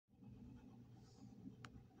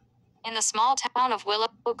In the small town of Willow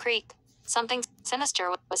Creek, something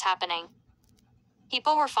sinister was happening.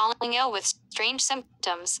 People were falling ill with strange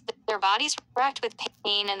symptoms, their bodies racked with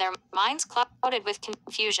pain and their minds clouded with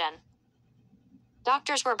confusion.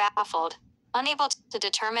 Doctors were baffled, unable to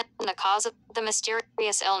determine the cause of the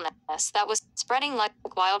mysterious illness that was spreading like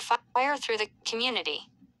wildfire through the community.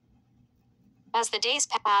 As the days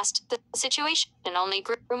passed, the situation only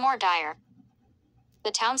grew more dire.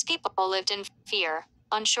 The townspeople lived in fear,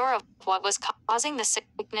 unsure of what was causing the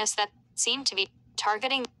sickness that seemed to be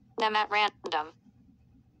targeting them at random.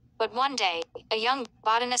 But one day, a young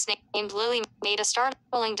botanist named Lily made a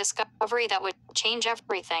startling discovery that would change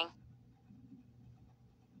everything.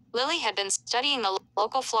 Lily had been studying the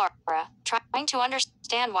local flora, trying to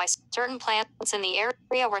understand why certain plants in the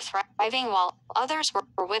area were thriving while others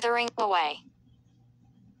were withering away.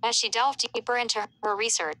 As she delved deeper into her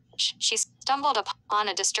research, she stumbled upon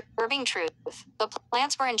a disturbing truth. The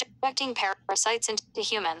plants were injecting parasites into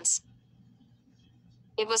humans.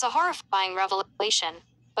 It was a horrifying revelation,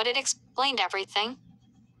 but it explained everything.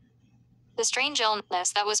 The strange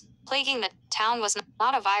illness that was plaguing the town was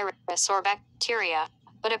not a virus or bacteria,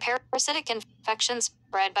 but a parasitic infection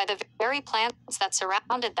spread by the very plants that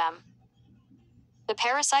surrounded them. The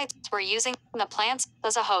parasites were using the plants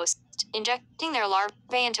as a host, injecting their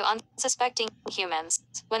larvae into unsuspecting humans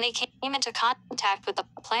when they came into contact with the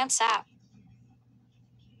plant sap.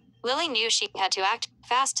 Lily knew she had to act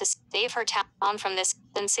fast to save her town from this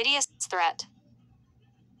insidious threat.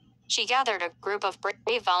 She gathered a group of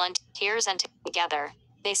brave volunteers and together,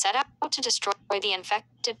 they set out to destroy the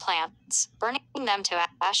infected plants, burning them to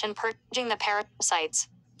ash and purging the parasites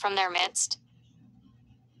from their midst.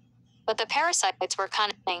 But the parasites were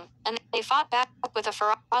cunning, and they fought back with a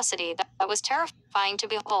ferocity that was terrifying to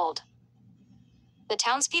behold. The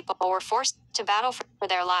townspeople were forced to battle for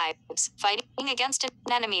their lives, fighting against an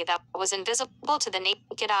enemy that was invisible to the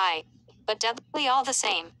naked eye, but deadly all the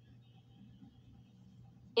same.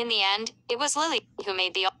 In the end, it was Lily who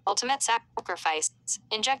made the ultimate sacrifice,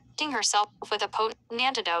 injecting herself with a potent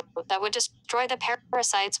antidote that would destroy the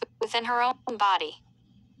parasites within her own body.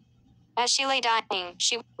 As she lay dying,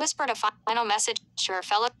 she whispered a final message to her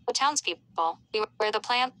fellow townspeople: beware the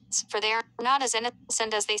plants, for they are not as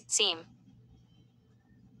innocent as they seem.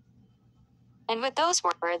 And with those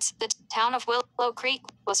words, the town of Willow Creek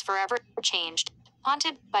was forever changed,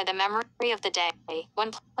 haunted by the memory of the day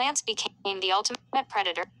when plants became the ultimate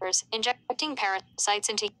predators, injecting parasites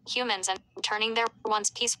into humans and turning their once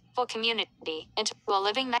peaceful community into a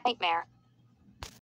living nightmare.